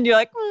bun and you're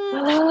like,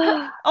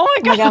 oh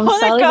my God. I'm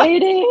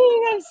salivating.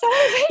 I'm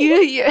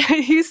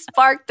salivating. You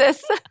sparked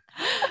this.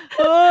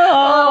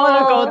 I want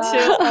to go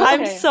too. Okay.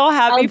 I'm so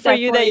happy for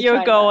you that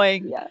you're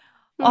going. Yeah.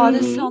 Oh,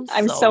 this sounds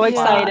I'm so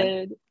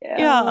excited.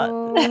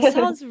 Yeah, this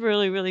sounds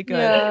really, really good.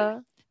 Yeah.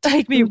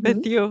 Take me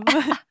with you.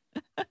 Okay.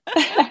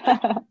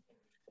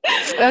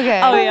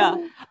 Oh, yeah.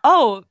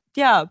 Oh,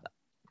 yeah.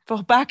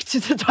 Well, back to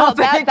the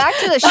topic. Back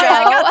to the show.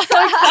 I got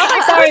so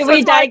excited. Sorry,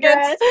 we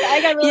digressed.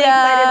 I got really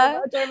excited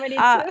about Germany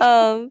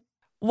too.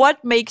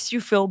 What makes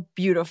you feel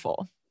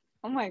beautiful?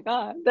 Oh my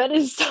God, that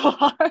is so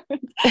hard.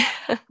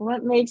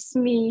 What makes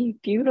me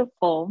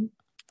beautiful?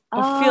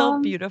 Or feel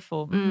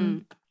beautiful.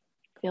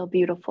 Feel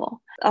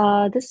beautiful.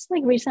 This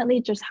like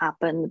recently just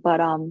happened, but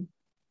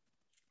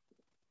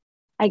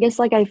I guess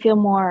like I feel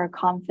more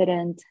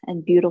confident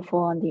and beautiful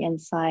on the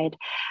inside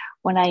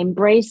when I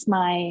embrace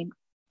my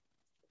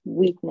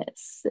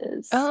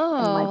weaknesses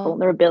and my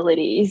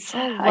vulnerabilities. Oh,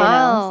 wow. I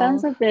know,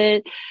 sounds a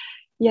bit,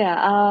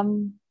 yeah.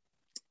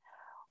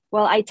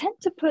 Well, I tend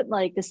to put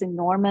like this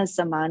enormous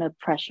amount of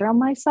pressure on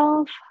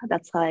myself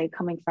that's like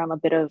coming from a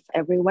bit of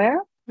everywhere.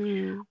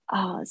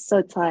 So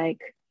it's like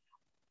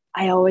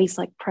I always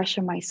like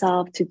pressure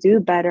myself to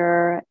do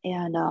better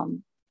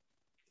and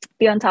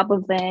be on top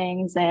of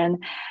things,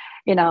 and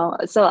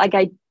so like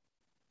I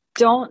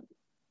don't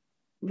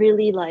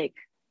really like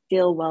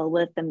deal well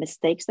with the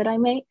mistakes that I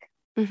make,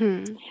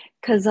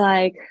 because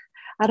like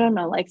I don't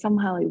know, like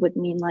somehow it would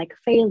mean like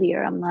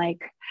failure. I'm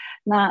like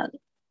not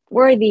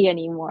worthy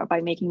anymore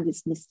by making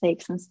these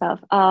mistakes and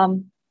stuff.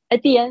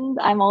 At the end,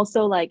 I'm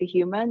also like a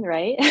human,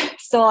 right?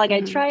 So like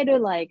I try to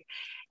like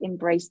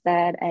embrace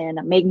that and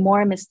make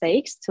more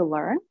mistakes to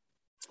learn.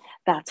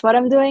 That's what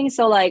I'm doing.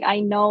 So like I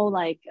know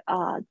like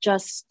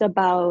just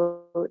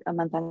about a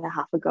month and a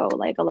half ago,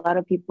 like a lot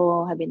of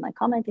people have been like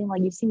commenting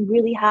like, you seem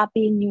really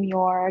happy in New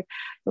York,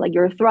 like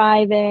you're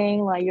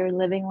thriving, like you're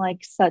living like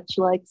such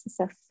like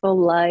successful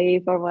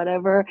life or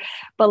whatever.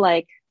 But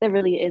like that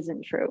really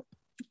isn't true,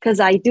 because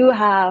I do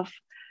have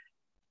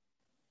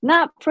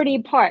not pretty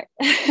part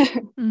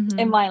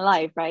in my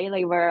life, right?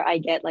 Like where I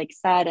get like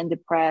sad and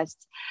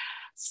depressed.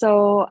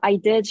 So I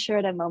did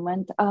share that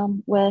moment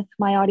with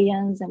my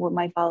audience and with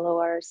my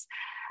followers,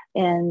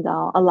 and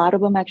a lot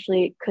of them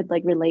actually could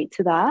like relate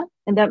to that,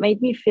 and that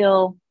made me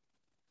feel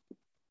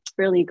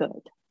really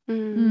good.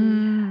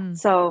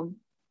 So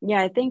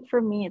yeah, I think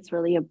for me it's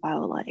really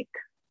about like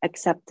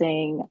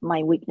accepting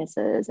my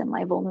weaknesses and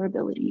my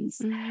vulnerabilities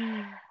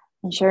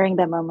and sharing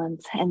that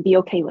moment and be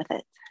okay with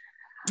it.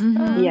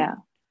 Yeah,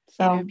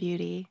 so inner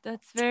beauty.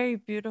 That's very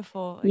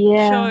beautiful.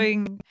 Yeah.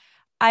 Showing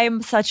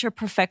I'm such a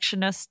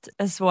perfectionist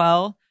as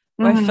well,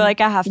 where I feel like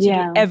I have to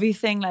do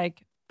everything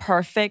like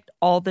perfect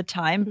all the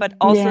time, but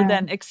also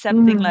then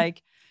accepting,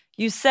 like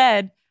you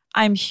said,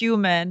 I'm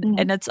human,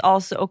 and it's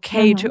also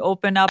okay to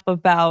open up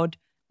about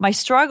my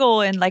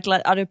struggle and like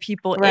let other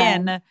people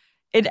in.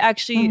 It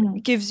actually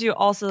gives you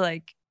also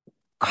like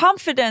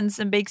confidence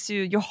and makes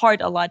your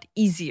heart a lot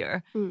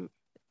easier.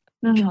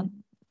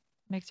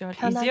 Makes your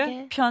heart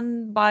easier.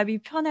 마음이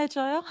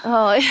편해져요.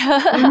 Oh,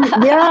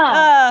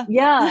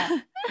 yeah.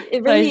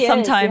 It really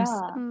sometimes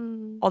is.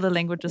 all the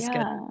languages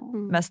get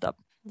messed up.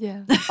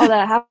 Yeah. Oh,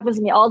 that happens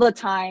to me all the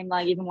time.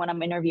 Like even when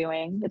I'm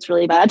interviewing, it's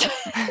really bad.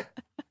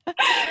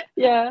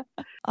 Yeah.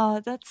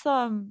 That's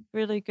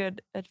really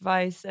good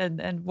advice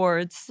and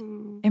words.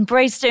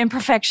 Embrace the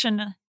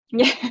imperfection.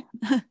 Yeah.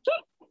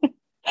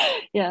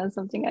 Yeah,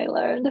 something I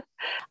learned.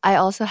 I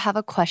also have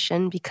a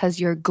question because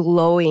you're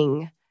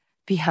glowing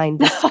behind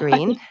the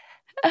screen.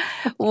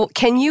 Well,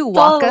 can you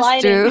walk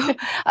us through?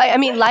 I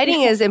mean,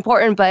 lighting is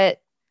important,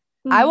 but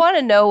I want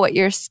to know what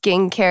your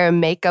skincare,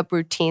 makeup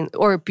routine,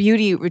 or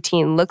beauty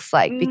routine looks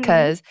like,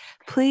 because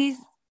please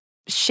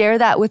share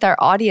that with our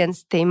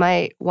audience. They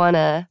might want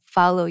to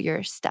follow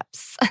your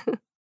steps.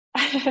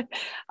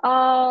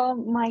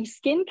 My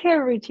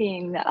skincare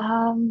routine.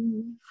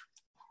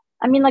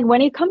 I mean, like when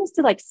it comes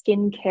to like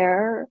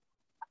skincare,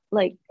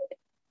 like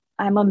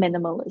I'm a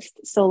minimalist.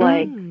 So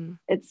like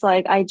it's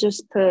like I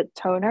just put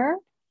toner,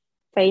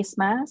 face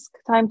mask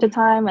time to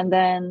time, and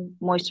then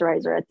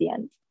moisturizer at the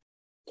end.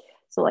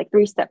 So like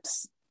 3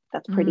 steps.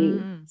 That's pretty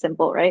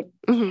simple, right?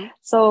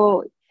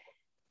 So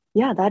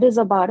yeah, that is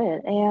about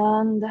it.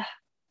 And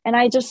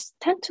I just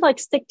tend to like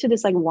stick to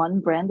this like one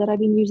brand that I've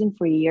been using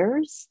for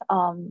years.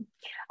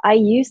 I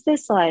use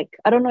this like,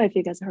 I don't know if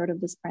you guys heard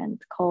of this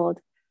brand called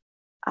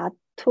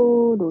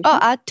Ato lotion. Oh,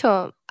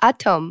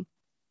 Atom.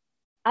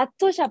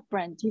 Shop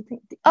brand. Do you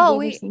think? Have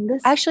you ever seen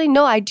this? Actually,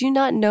 no, I do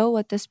not know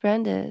what this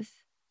brand is.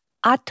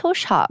 Ato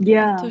Shop.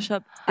 Yeah. Ato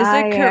Shop. Is I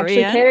it Korean?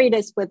 actually carry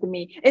this with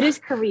me. It is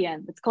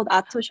Korean. It's called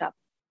Ato Shop.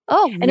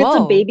 Oh, and it's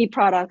a baby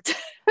product.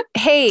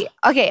 Hey,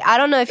 okay, I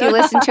don't know if you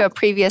listened to a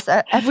previous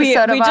episode we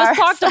of ours. We just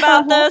talked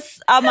about this.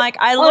 I'm like,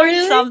 I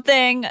learned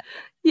something.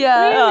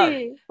 Yeah.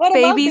 Really?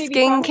 Baby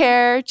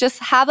skincare. Just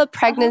have a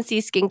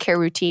pregnancy skincare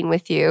routine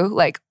with you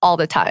like all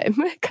the time.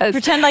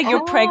 Pretend like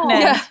you're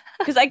pregnant.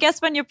 Because I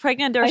guess when you're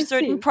pregnant, there are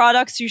certain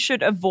products you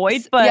should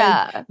avoid.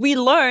 But we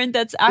learned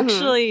that's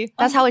actually...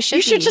 That's how it should be.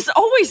 You should just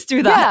always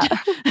do that.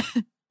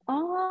 Yeah.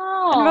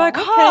 Oh, and we're like,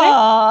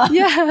 okay.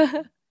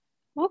 Yeah.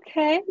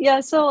 Okay. Yeah,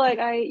 so like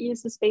I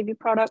use this baby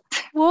product.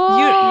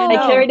 Whoa. I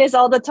carry this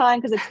all the time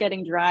because it's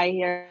getting dry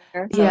here.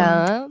 So.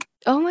 Yeah.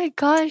 Oh my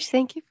gosh,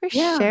 thank you for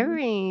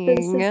sharing.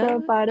 This is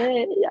about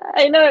it. Yeah,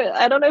 I know.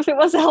 I don't know if it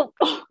was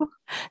helpful.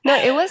 No,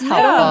 it was helpful.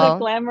 It was a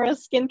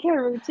glamorous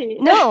skincare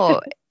routine.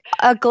 No,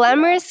 a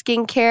glamorous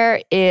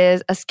skincare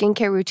is a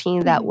skincare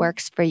routine that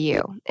works for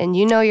you. And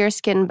you know your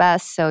skin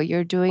best, so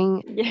you're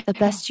doing the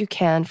best you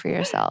can for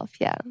yourself.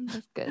 Yeah,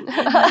 that's good.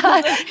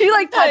 He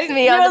like pats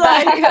me on the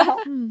back.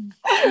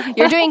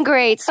 You're doing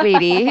great,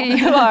 sweetie.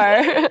 You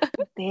are.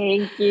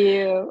 Thank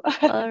you.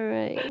 All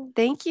right.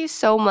 Thank you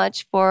so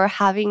much for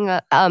having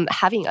us.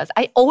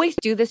 I always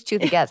do this to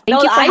the guests.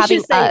 Thank you for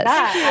having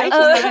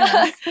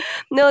us.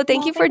 No,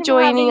 thank you for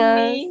joining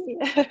us.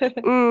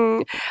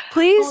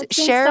 Please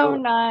share. So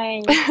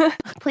nice.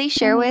 Please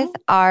share with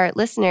our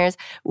listeners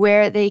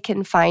where they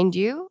can find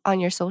you on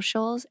your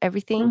socials,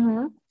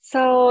 everything.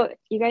 So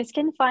you guys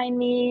can find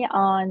me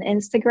on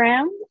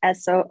Instagram,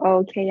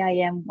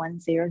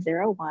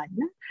 SOOKIM1001.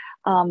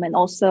 And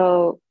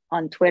also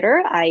on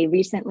Twitter. I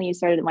recently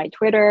started my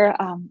Twitter.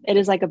 It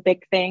is like a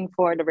big thing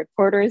for the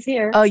reporters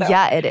here. Oh, so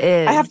yeah, it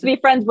is. I have to be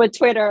friends with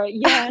Twitter.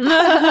 Yes.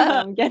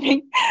 I'm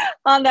getting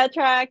on that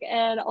track.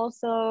 And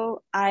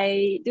also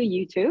I do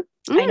YouTube.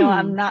 I know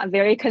I'm not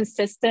very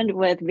consistent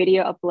with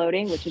video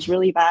uploading, which is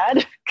really bad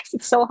because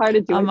it's so hard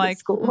to do with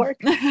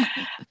schoolwork.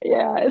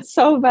 Yeah, it's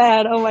so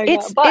bad. Oh my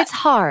God. But it's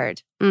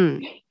hard. Yeah,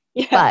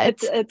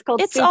 but it's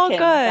called It's Sue all Kim.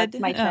 good. That's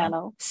my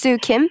channel. Sue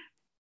Kim?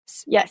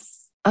 Yes.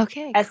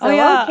 Okay.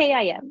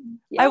 SOOKIM.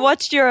 Yeah. I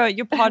watched your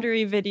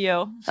pottery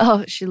video.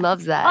 Oh, she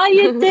loves that. Oh,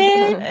 you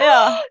did?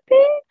 Yeah.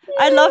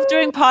 I love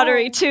doing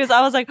pottery too. So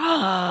I was like,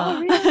 oh,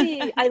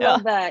 really? I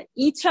love that.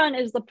 Icheon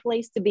is the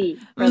place to be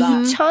for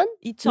that. Icheon?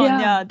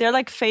 Yeah. They're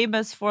like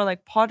famous for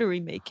like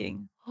pottery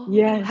making.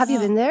 Yes. Have you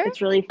been there?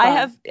 It's really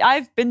fun.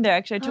 I've been there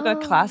actually. I took a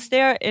class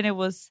there and it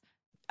was,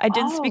 I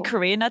didn't speak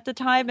Korean at the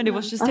time and it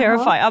was just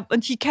terrifying.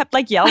 And he kept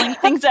like yelling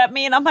things at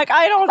me and I'm like,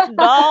 I don't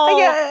know.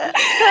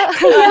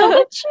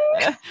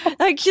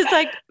 Like he's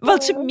like, well,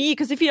 to me,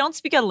 because if you don't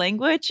speak a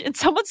language and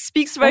someone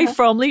speaks very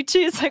firmly to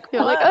you, it's like,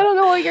 you're like, I don't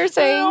know what you're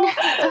saying.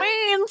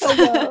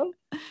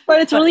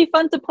 But it's really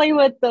fun to play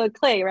with the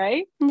clay,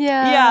 right?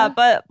 Yeah,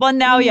 but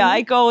now,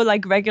 I go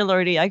like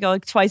regularly. I go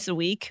like twice a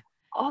week.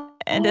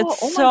 And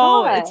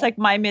it's like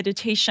my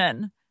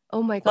meditation.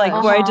 Oh my God.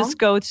 Like where I just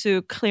go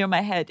to clear my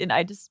head and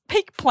I just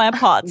pick plant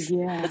pots.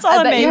 That's all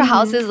I I bet make. your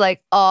house is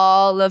like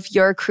all of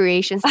your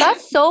creations.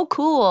 That's so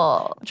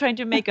cool. I'm trying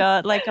to make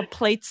a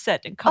plate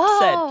set and cup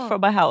set for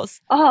my house.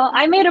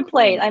 I made a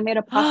plate. I made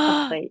a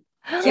pasta plate.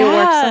 It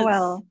works so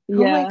well. Oh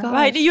my God.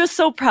 Right. You're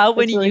so proud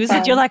when you really use fun.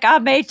 it. You're like, I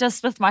made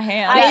this with my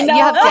hands. I know.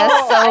 You have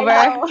guests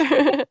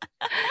over.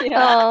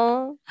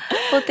 Yeah.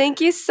 Well, thank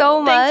you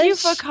so much. Thank you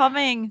for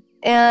coming.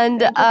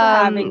 And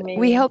having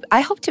me.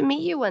 I hope to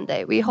meet you one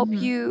day. We hope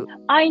you.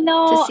 I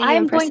know.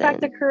 I'm going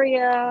back person. to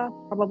Korea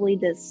probably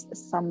this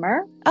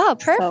summer. Oh,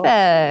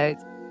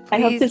 perfect. So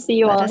I hope to see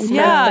you all.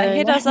 Yeah,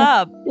 hit us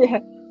up.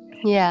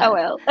 Yeah. I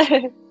will.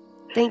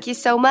 Thank you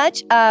so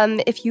much.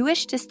 If you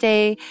wish to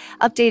stay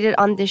updated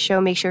on this show,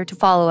 make sure to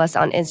follow us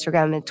on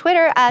Instagram and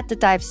Twitter at The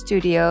Dive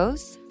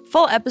Studios.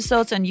 Full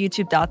episodes on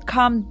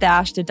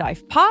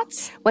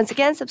youtube.com/thedivepots. Once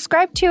again,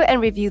 subscribe to and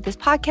review this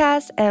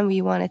podcast. And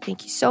we want to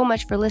thank you so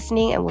much for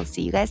listening. And we'll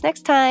see you guys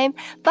next time.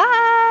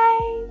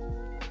 Bye.